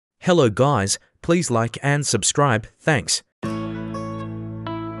Hello guys, please like and subscribe, thanks. Good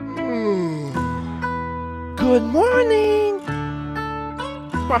morning!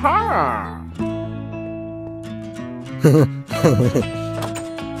 Haha!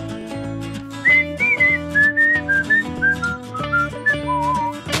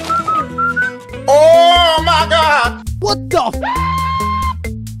 Oh my God! What the f—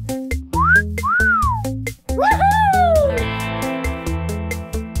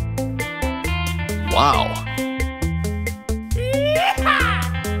 Wow!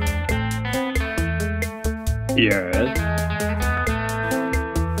 Yes.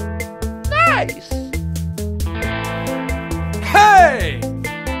 Nice! Hey!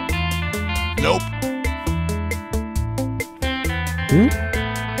 Nope.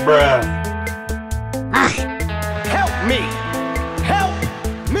 Bruh. Help me! Help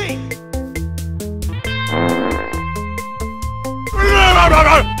me!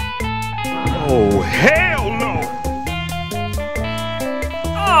 Oh, hell no!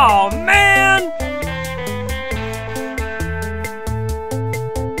 Oh, man!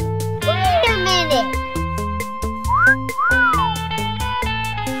 Wait a minute!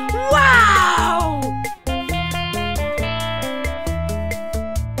 Wow!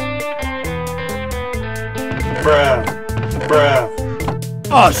 Bruh. Bruh.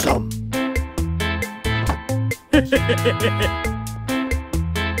 Awesome!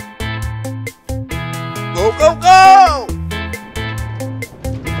 Go, go, go!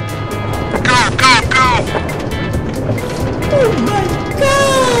 Go, go, go! Oh my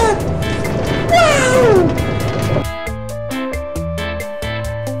God! Wow!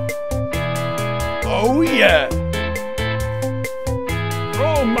 Oh yeah!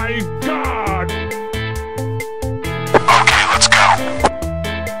 Oh my God! Okay, let's go.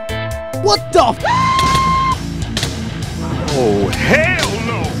 What the f— Oh, hell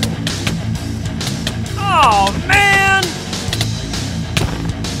no! Oh, man!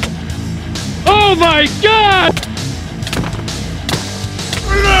 Oh my God!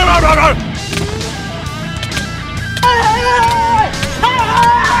 Wait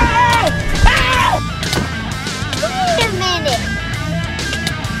a minute!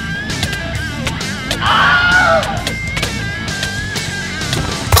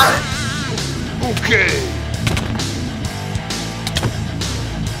 Okay.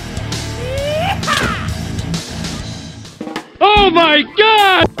 Oh my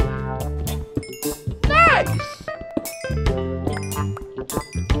God! Nice!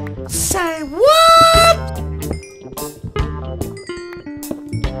 Say what?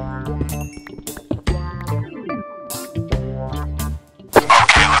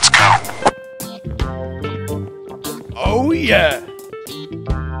 Okay, let's go. Oh yeah!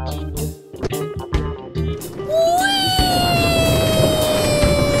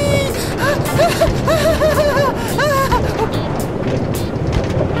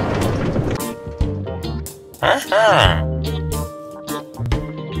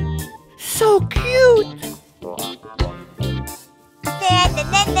 So cute!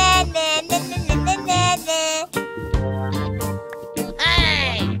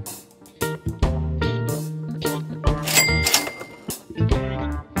 Hey!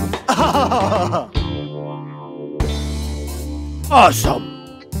 Awesome!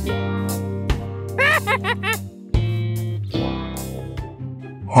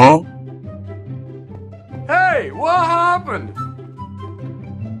 Huh? Hey, what happened?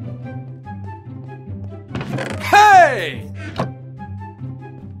 Hey!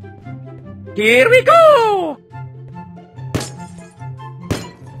 Here we go!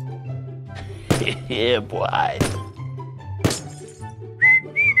 Yeah, boy.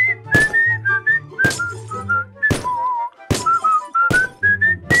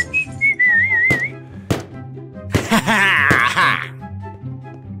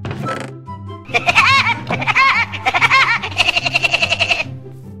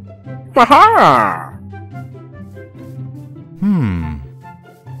 Haha!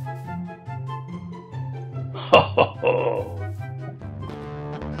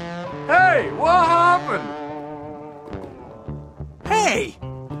 Hey, what happened? Hey!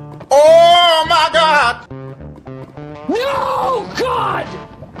 Oh my God! No, God!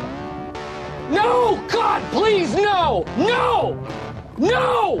 No, God, please, no! No!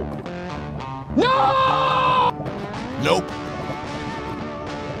 No! No! Nope.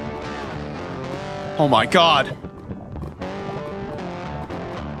 Oh my God!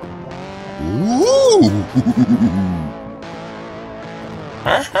 Ooh!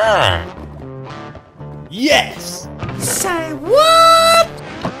 Yes! Say what?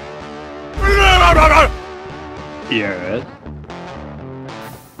 Yes.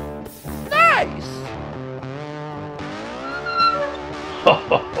 Nice. Ho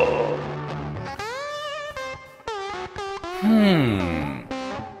ho ho.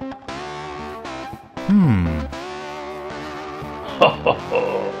 Ho ho ho.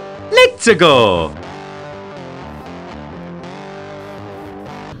 Let's go!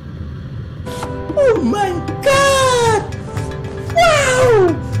 Oh my god! Wow!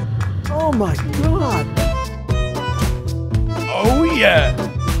 Oh my god! Oh yeah.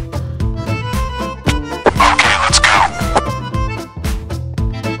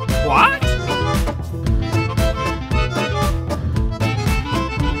 What?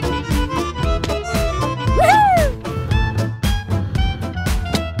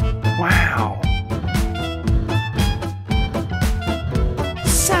 Wow!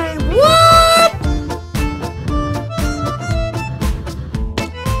 Say what?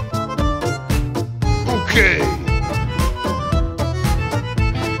 Okay.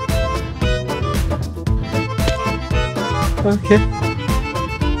 Okay.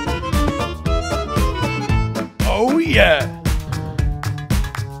 Oh yeah.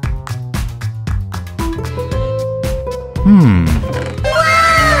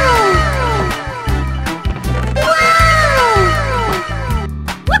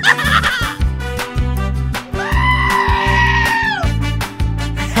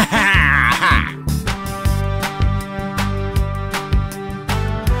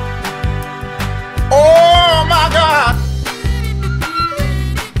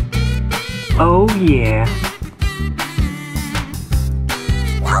 Oh yeah!